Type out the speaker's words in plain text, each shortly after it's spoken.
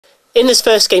In this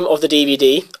first game of the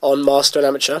DVD on Master and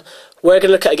Amateur, we're going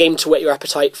to look at a game to whet your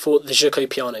appetite for the Giuco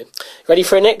Piano. Ready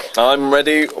for it, Nick? I'm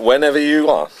ready whenever you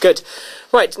are. Good.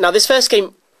 Right, now this first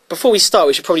game, before we start,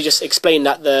 we should probably just explain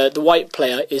that the white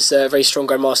player is a very strong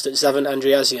grandmaster, Zavan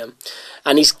Andreasian,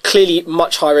 and he's clearly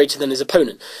much higher rated than his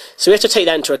opponent. So we have to take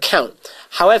that into account.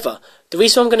 However, the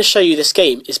reason I'm going to show you this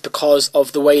game is because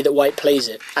of the way that white plays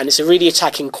it, and it's a really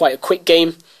attacking, quite a quick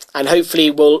game, and hopefully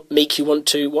will make you want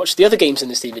to watch the other games in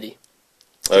this DVD.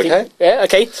 Okay. Yeah,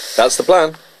 okay. That's the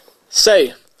plan. So,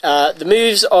 the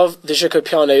moves of the Giuco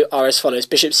Piano are as follows.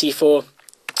 Bishop c4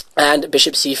 and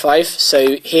bishop c5.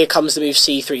 So here comes the move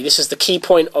c3. This is the key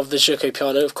point of the Giuco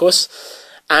Piano, of course.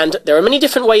 And there are many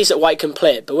different ways that white can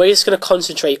play it, but we're just going to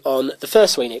concentrate on the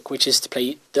first way, Nick, which is to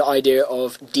play the idea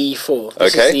of d4.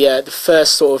 This is the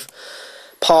first sort of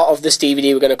part of this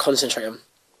DVD we're going to concentrate on.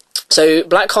 So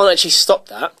black can't actually stop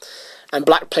that, and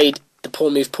black played the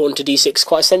pawn to d6.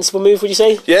 Quite a sensible move, would you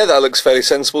say? Yeah, that looks fairly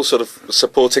sensible, sort of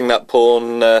supporting that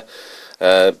pawn,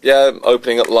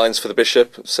 opening up lines for the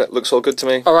bishop. Looks all good to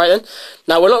me. Alright then.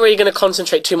 Now, we're not really going to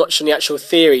concentrate too much on the actual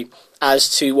theory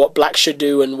as to what black should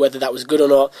do and whether that was good or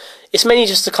not. It's mainly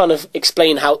just to kind of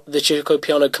explain how the Giuco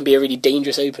Piano can be a really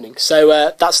dangerous opening.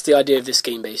 So that's the idea of this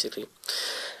game, basically.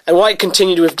 And white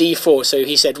continued with d4, so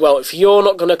he said, well, if you're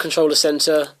not going to control the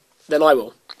centre, then I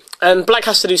will. And black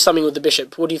has to do something with the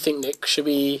bishop. What do you think, Nick? Should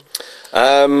we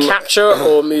capture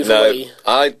or move away?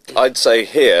 I'd say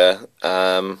here.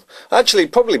 Actually,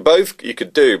 probably both you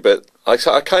could do, but I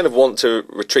kind of want to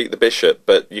retreat the bishop,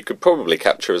 but you could probably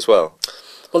capture as well.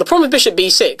 Well, the problem with bishop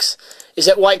b6 is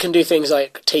that white can do things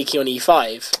like taking on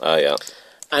e5. Oh, yeah.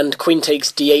 And queen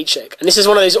takes d8 check. And this is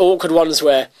one of those awkward ones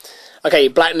where, okay,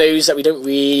 black knows that we don't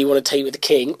really want to take with the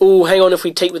king. Oh, hang on, if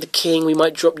we take with the king, we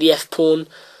might drop the f-pawn.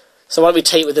 So why don't we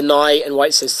take with the knight, and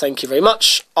white says, thank you very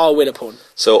much, I'll win a pawn.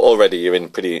 So already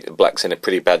black's in a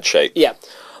pretty bad shape. Yeah.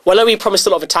 Well, I know we promised a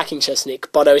lot of attacking chess,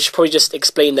 Nick, but I should probably just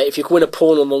explain that if you can win a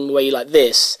pawn along the way like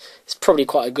this, it's probably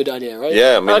quite a good idea, right?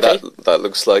 Yeah, I mean, that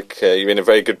looks like you're in a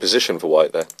very good position for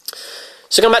white there.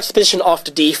 So going back to the position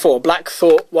after d4, black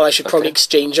thought, well, I should probably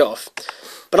exchange off.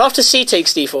 But after c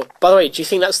takes d4, by the way, do you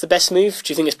think that's the best move?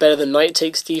 Do you think it's better than knight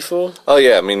takes d4? Oh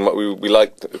yeah, I mean, we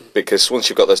like, because once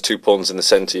you've got those 2 pawns in the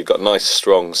centre, you've got a nice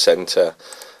strong centre.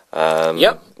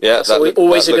 Yep. Yeah, that's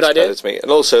always a good idea. To me.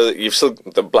 And also,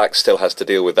 the black still has to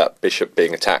deal with that bishop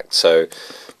being attacked, so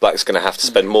black's going to have to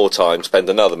spend more time, spend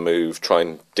another move, try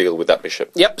and deal with that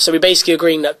bishop. Yep. So we're basically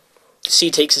agreeing that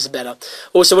c takes is better.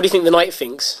 Also, what do you think the knight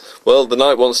thinks? Well, the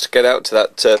knight wants to get out to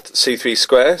that c3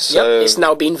 square. So yep, it's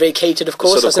now been vacated, of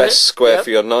course, sort of best square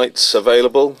for your knights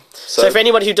available. So for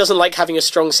anybody who doesn't like having a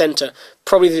strong centre,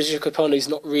 probably the Giuco Piano is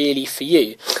not really for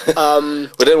you.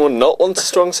 Would anyone not want a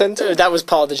strong centre? That was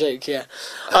part of the joke, yeah.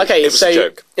 Okay, it was a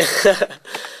joke.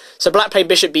 So black played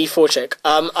bishop b4 check.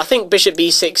 I think bishop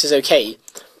b6 is okay.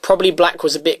 Probably black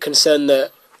was a bit concerned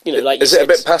that, like is it a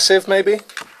bit passive, maybe?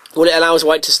 Well, it allows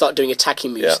white to start doing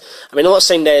attacking moves. Yeah. I mean, I'm not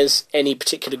saying there's any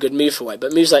particular good move for white,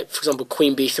 but moves like, for example,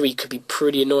 queen b3 could be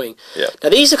pretty annoying. Yeah. Now,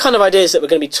 these are kind of ideas that we're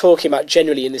going to be talking about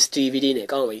generally in this DVD,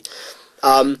 Nick, aren't we?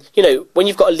 When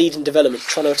you've got a lead in development,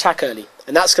 trying to attack early,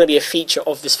 and that's going to be a feature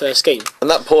of this first game. And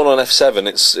that pawn on f7,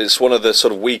 it's one of the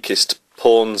sort of weakest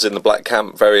pawns in the black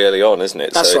camp very early on, isn't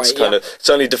it? That's so right, it's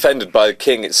only defended by the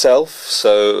king itself,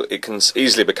 so it can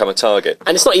easily become a target.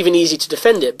 And it's not even easy to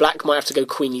defend it. Black might have to go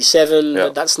queen e7,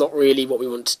 but that's not really what we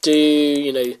want to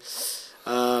do,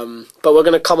 but we're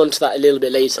going to come on to that a little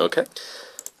bit later. Okay.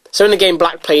 So in the game,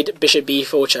 black played bishop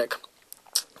b4 check.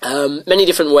 Many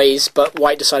different ways, but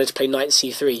white decided to play knight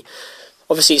c3.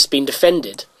 Obviously, it's been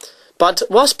defended. But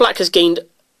whilst black has gained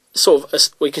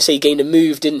we can say he gained a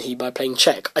move, didn't he, by playing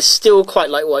check, I still quite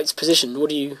like white's position. What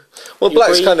do you... Well,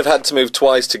 black's kind of had to move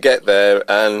twice to get there,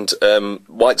 and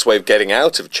white's way of getting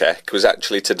out of check was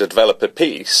actually to develop a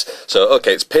piece. So,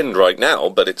 okay, it's pinned right now,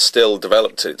 but it's still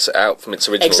developed. It's out from its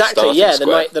original starting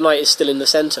square. The knight is still in the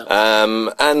centre.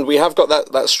 And we have got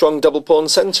that strong double pawn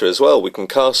centre as well. We can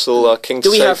castle our king to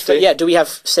safety. Do we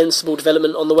have sensible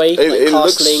development on the way? It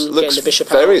castling, looks getting the bishop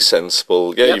very out?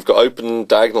 sensible. Yeah, you've got open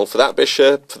diagonal for that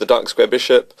bishop, for the dark square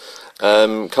bishop,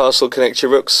 castle, connect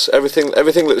your rooks, everything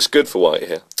looks good for white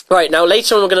here. Right, now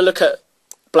later on we're going to look at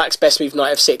black's best move,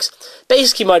 knight f6.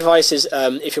 Basically my advice is,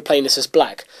 if you're playing this as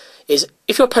black, is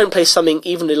if your opponent plays something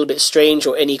even a little bit strange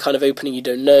or any kind of opening you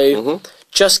don't know,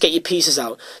 just get your pieces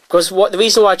out. Because the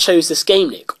reason why I chose this game,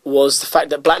 Nick, was the fact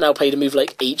that black now played a move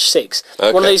like h6.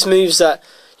 Okay. One of those moves that,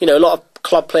 a lot of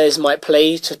club players might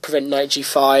play to prevent knight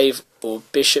g5 or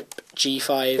bishop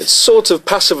G5. It's sort of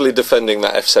passively defending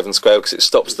that f7 square because it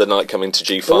stops the knight coming to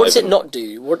G5. But what does it not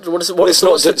do? What does it? Well,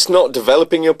 it's not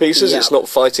developing your pieces. Yeah. It's not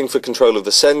fighting for control of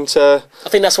the centre. I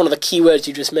think that's one of the key words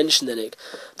you just mentioned, there, Nick.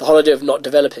 The whole idea of not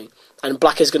developing. And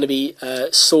black is going to be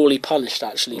sorely punished,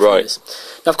 actually, for Right.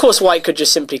 this. Now, of course, white could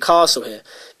just simply castle here.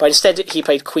 But instead, he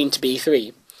played queen to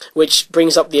b3, which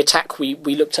brings up the attack we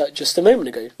looked at just a moment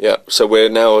ago. Yeah, so we're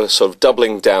now sort of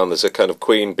doubling down. There's a kind of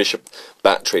queen-bishop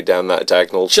battery down that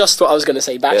diagonal. Just what I was going to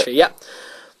say, battery, yeah.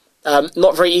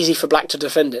 Not very easy for black to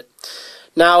defend it.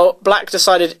 Now, black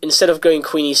decided, instead of going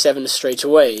queen e7 straight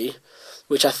away,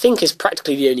 which I think is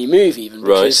practically the only move, even,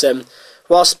 because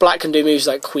whilst black can do moves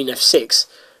like queen f6,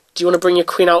 do you want to bring your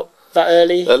queen out that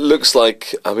early? That looks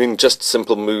like, I mean, just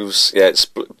simple moves. Yeah, it's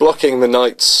blocking the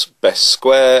knight's best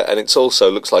square, and it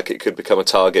also looks like it could become a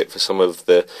target for some of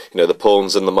the, the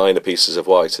pawns and the minor pieces of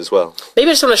white as well.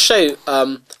 Maybe I just want to show,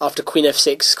 after queen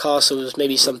f6 castles,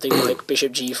 maybe something like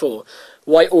bishop g4,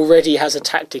 white already has a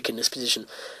tactic in this position.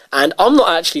 And I'm not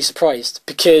actually surprised,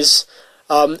 because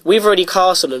we've already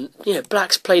castled, and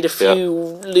black's played a few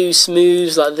loose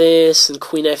moves like this and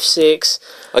queen f6.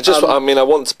 I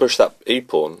want to push that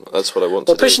e-pawn. That's what I want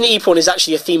to do. Well, pushing the e-pawn is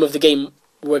actually a theme of the game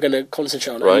we're going to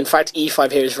concentrate on. Right. And in fact,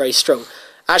 e5 here is very strong.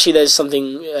 Actually, there's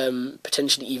something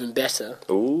potentially even better.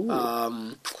 Ooh.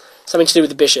 Something to do with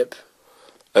the bishop.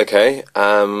 Okay.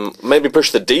 Maybe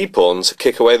push the d-pawn to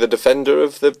kick away the defender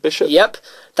of the bishop. Yep,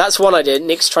 that's one idea.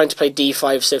 Nick's trying to play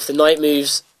d5, so if the knight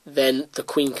moves, then the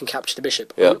queen can capture the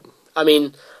bishop. Yeah. I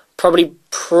mean, probably.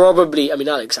 I mean,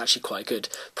 that looks actually quite good.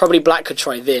 Probably black could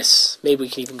try this. Maybe we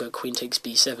can even go queen takes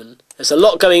b7. There's a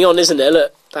lot going on, isn't there?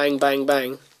 Look, bang, bang,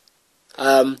 bang.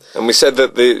 And we said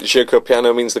that the Giuco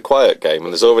Piano means the quiet game,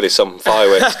 and there's already some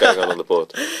fireworks going on the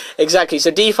board. Exactly.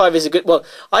 So d5 is a good. Well,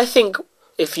 I think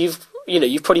if you've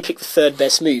probably picked the third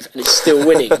best move and it's still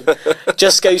winning.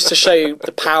 Just goes to show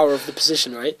the power of the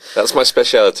position, right? That's my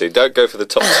speciality. Don't go for the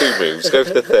top two moves. Go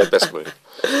for the third best move.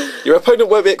 Your opponent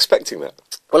won't be expecting that.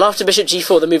 Well, after bishop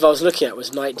g4, the move I was looking at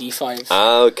was knight d5.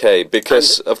 Ah, okay.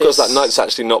 Because, of course, that knight's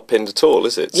actually not pinned at all,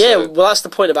 is it? Yeah, So, well, that's the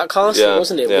point about castle,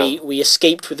 wasn't it? Yeah. We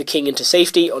escaped with the king into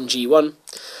safety on g1.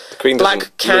 the queen black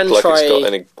doesn't can look like try- it's got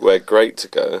anywhere great to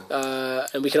go.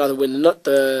 And we can either win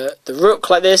the rook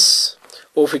like this,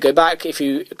 or if we go back, if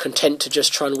you're content to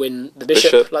just try and win the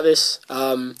bishop. Like this.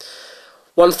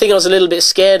 One thing I was a little bit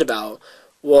scared about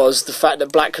was the fact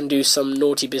that black can do some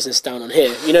naughty business down on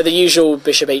here. You know, the usual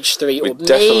bishop h3, We or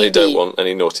definitely maybe, don't want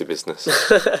any naughty business.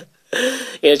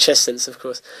 in a chess sense, of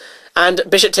course. And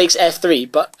bishop takes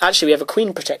f3, but actually we have a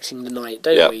queen protecting the knight,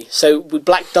 don't we? So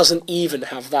black doesn't even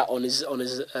have that on his in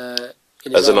his As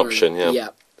an armory. option, yeah. Yeah.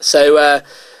 So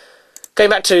going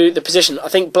back to the position, I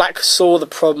think black saw the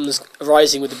problems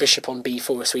arising with the bishop on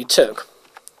b4, so he took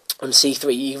on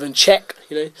c3, even check.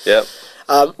 Yeah.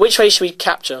 Which way should we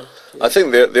capture? I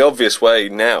think the obvious way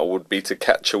now would be to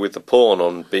capture with the pawn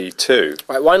on b2.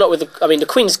 Right, why not with the... I mean, the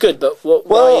queen's good, but what...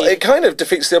 Well, why... it kind of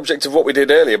defeats the object of what we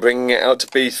did earlier, bringing it out to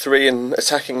b3 and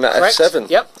attacking that Correct. f7.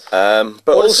 Yep.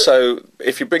 But What also,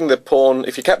 if you bring the pawn,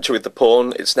 if you capture with the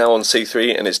pawn, it's now on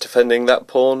c3 and it's defending that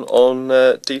pawn on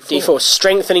d4. d4,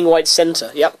 strengthening white's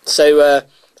centre, yep. So,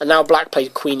 and now black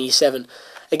played queen e7.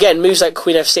 Again, moves like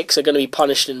queen f6 are going to be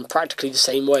punished in practically the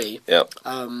same way. Yeah.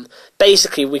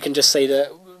 Basically, we can just say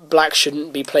that black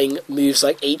shouldn't be playing moves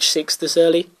like h6 this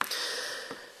early.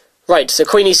 Right, so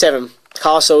queen e7,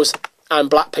 castles, and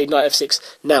black played knight f6.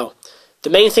 Now, the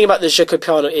main thing about the Giuco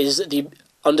Piano is the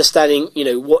understanding,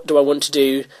 what do I want to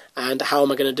do, and how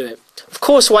am I going to do it. Of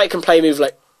course, white can play a move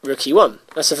like rook e1.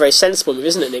 That's a very sensible move,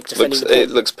 isn't it, Nick? Defending the pawn. It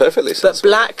looks perfectly sensible.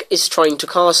 But black is trying to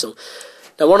castle.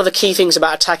 Now, one of the key things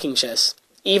about attacking chess,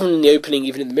 even in the opening,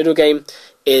 even in the middle game,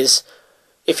 is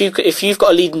if you've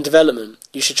got a lead in development,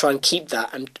 you should try and keep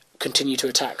that and continue to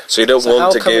attack. So you don't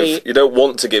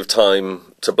want to give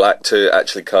time to black to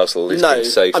actually castle these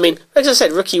things safe. I mean, as I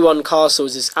said, rook e1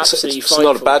 castles is absolutely it's fine.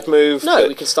 not a bad move. No,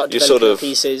 we can start developing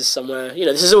pieces somewhere.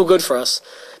 This is all good for us.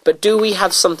 But do we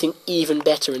have something even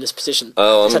better in this position?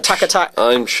 It's attack.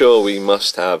 I'm sure we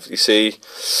must have. You see,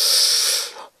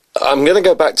 I'm going to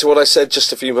go back to what I said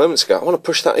just a few moments ago. I want to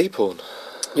push that e-pawn.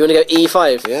 You want to go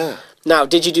e5? Yeah. Now,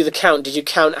 did you do the count? Did you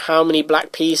count how many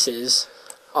black pieces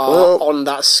are on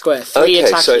that square? Three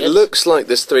attackers. So it looks like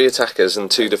there's 3 attackers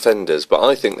and 2 defenders, but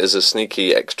I think there's a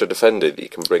sneaky extra defender that you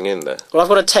can bring in there. Well, I've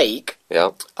got to take.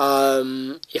 Yeah.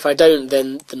 If I don't,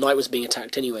 then the knight was being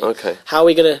attacked anyway. Okay. How are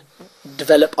we going to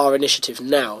develop our initiative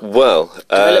now? Well,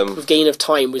 develop with gain of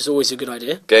time was always a good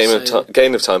idea. Gain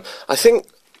of time. I think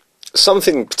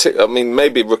something. I mean,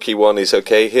 maybe rook e1 is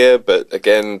okay here, but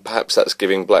again, perhaps that's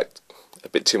giving black a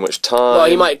bit too much time. Well,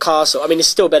 he might castle. I mean, it's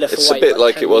still better for It's white. a bit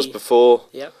like it was before.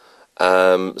 Yeah.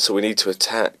 So we need to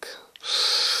attack.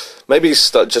 Maybe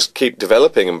just keep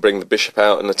developing and bring the bishop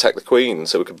out and attack the queen.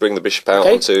 So we could bring the bishop out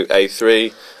onto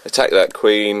a3, attack that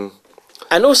queen.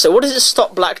 And also, what does it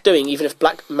stop black doing, even if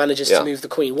black manages to move the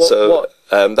queen?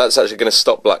 That's actually going to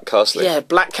stop black castling. Yeah,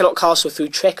 black cannot castle through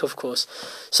check, of course.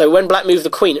 So when black move the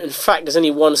queen, in fact, there's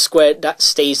only one square that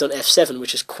stays on f7,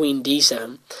 which is queen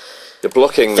d7. You're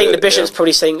blocking. I think the bishop's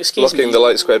probably saying, "Excuse me, blocking the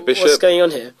light squared bishop. What's going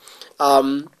on here?"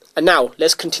 And now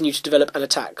let's continue to develop an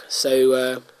attack.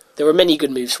 So there are many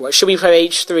good moves for it. Should we play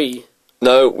h3?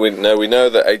 No, we know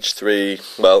that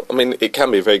h3. Well, I mean, it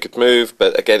can be a very good move,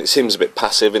 but again, it seems a bit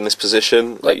passive in this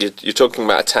position. Like you're talking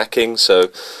about attacking,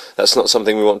 so that's not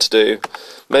something we want to do.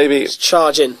 Maybe Let's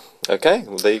charge in. Okay,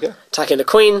 well there you go. Attacking the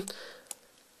queen.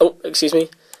 Oh, excuse me.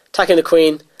 Attacking the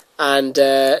queen, and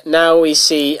now we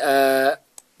see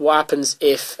what happens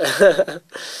if the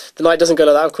knight doesn't go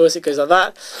like that. Of course, it goes like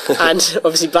that, and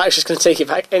obviously black's just going to take it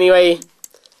back anyway.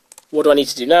 What do I need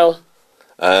to do now?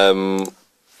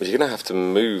 You're going to have to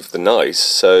move the knight,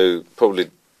 so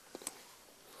probably...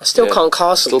 I still can't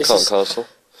castle. Castle.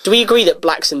 Do we agree that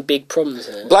black's in big problems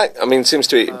here? Black, I mean, seems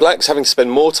to be... Black's having to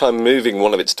spend more time moving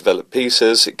one of its developed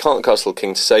pieces. It can't castle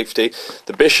king to safety.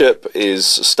 The bishop is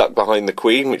stuck behind the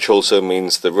queen, which also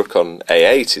means the rook on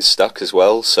a8 is stuck as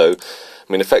well, so...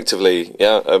 I mean, effectively,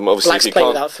 obviously Black's playing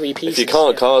without three pieces. If you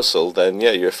can't castle, then,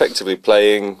 you're effectively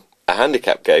playing a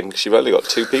handicap game, because you've only got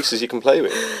two pieces you can play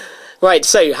with. Right,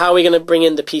 so how are we going to bring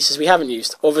in the pieces we haven't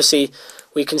used? Obviously,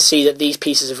 we can see that these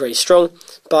pieces are very strong,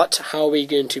 but how are we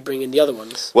going to bring in the other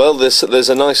ones? Well, there's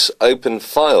a nice open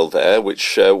file there,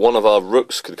 which one of our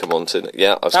rooks could come onto.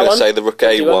 Yeah, I was going to say the rook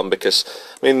a1, because,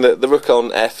 I mean, the rook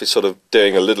on f is sort of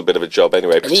doing a little bit of a job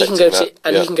anyway, and he can go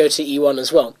to e1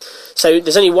 as well. So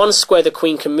there's only one square the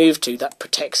queen can move to that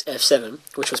protects f7,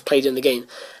 which was played in the game.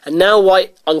 And now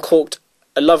white uncorked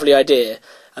a lovely idea,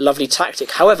 a lovely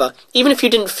tactic. However, even if you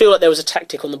didn't feel like there was a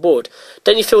tactic on the board,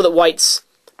 don't you feel that white's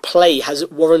play has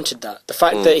warranted that? The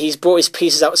fact that he's brought his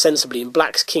pieces out sensibly and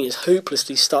black's king is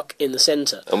hopelessly stuck in the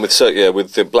centre. And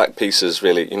with the black pieces,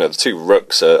 really, the two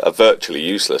rooks are virtually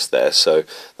useless there, so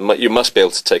you must be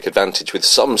able to take advantage with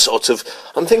some sort of,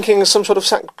 I'm thinking some sort of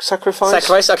sacrifice.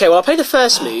 Sacrifice? Okay, well, I'll play the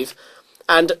first move,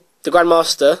 and the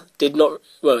Grandmaster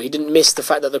he didn't miss the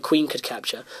fact that the queen could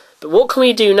capture. But what can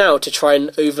we do now to try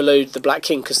and overload the black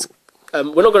king? Because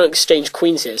we're not going to exchange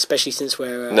queens here, especially since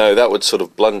we're... No, that would sort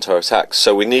of blunt our attacks.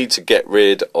 So we need to get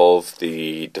rid of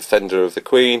the defender of the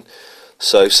queen.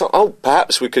 So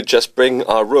perhaps we could just bring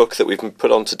our rook that we've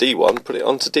put onto d1, put it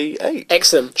onto d8.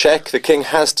 Excellent. Check, the king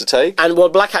has to take. And,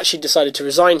 black actually decided to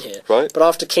resign here. Right. But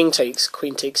after king takes,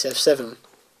 queen takes f7.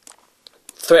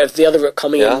 Threat of the other rook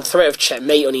coming in, threat of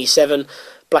checkmate on e7.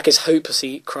 Black is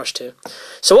hopelessly crushed here.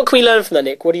 So what can we learn from that,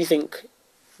 Nick? What do you think?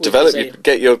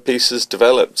 Get your pieces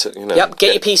developed. Yep,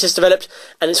 get your pieces developed,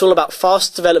 and it's all about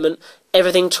fast development,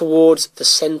 everything towards the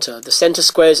centre. The centre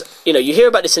squares, you hear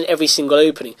about this in every single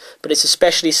opening, but it's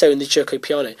especially so in the Giuco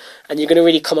Piano, and you're going to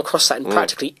really come across that in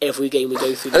practically every game we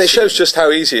go through. And it shows just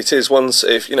how easy it is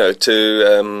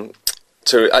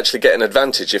to actually get an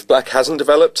advantage. If black hasn't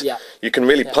developed, you can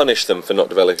really punish them for not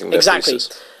developing their pieces.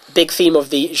 Big theme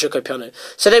of the Giuco Piano.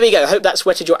 So there we go. I hope that's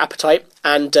whetted your appetite.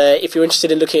 And if you're interested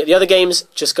in looking at the other games,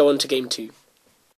 just go on to game 2.